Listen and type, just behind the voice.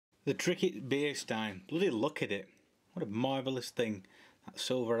The TRiCKETT Beer Stein. Bloody look at it. What a marvellous thing. That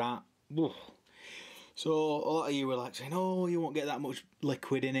silver art. Oof. So a lot of you were like saying, oh, you won't get that much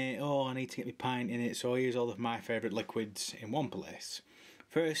liquid in it. Oh, I need to get my pint in it. So I use all of my favourite liquids in one place.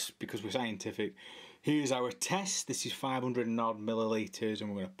 First, because we're scientific, here's our test. This is 500 and odd millilitres, and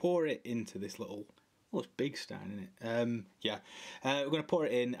we're going to pour it into this little, oh, it's big Stein, isn't it? We're going to pour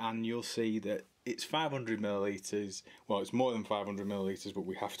it in, and you'll see that it's 500 millilitres. Well, it's more than 500 millilitres, but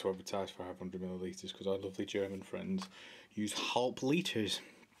we have to advertise 500 millilitres because our lovely German friends use half litres.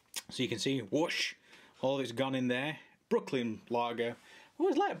 So you can see, whoosh, all of it's gone in there. Brooklyn lager. I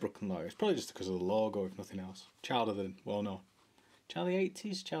always like Brooklyn lager. It's probably just because of the logo, if nothing else. Child of the, well, no. Child of the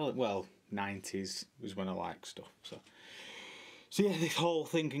 80s? Child, well, 90s was when I liked stuff. So yeah, this whole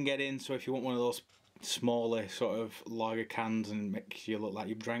thing can get in. So if you want one of those smaller sort of lager cans and makes you look like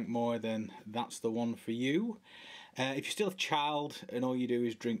you've drank more, then that's the one for you. If you're still a child and all you do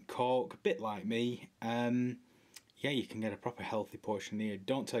is drink Coke, a bit like me, yeah, you can get a proper healthy portion here.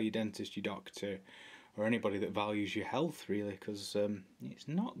 Don't tell your dentist, your doctor, or anybody that values your health, really, because it's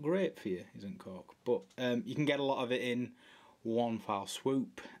not great for you, isn't Coke? But you can get a lot of it in one foul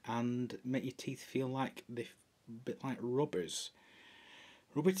swoop and make your teeth feel like they're a bit like rubbers.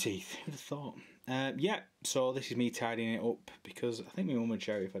 Rubber teeth, who'd have thought? Yeah, so this is me tidying it up because I think my mum would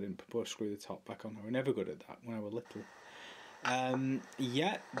shout if I didn't screw the top back on. I was never good at that when I was little.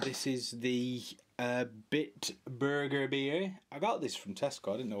 Yeah, this is the Bit Burger beer. I got this from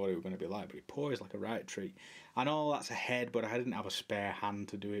Tesco. I didn't know what it was going to be like, but it pours like a right treat. I know that's a head, but I didn't have a spare hand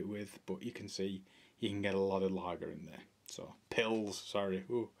to do it with, but you can see you can get a lot of lager in there. So, pills, sorry.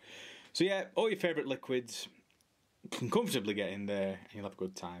 Ooh. So yeah, all your favourite liquids can comfortably get in there and you'll have a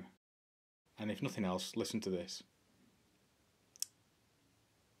good time. And if nothing else, listen to this.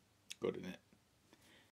 Good, isn't it?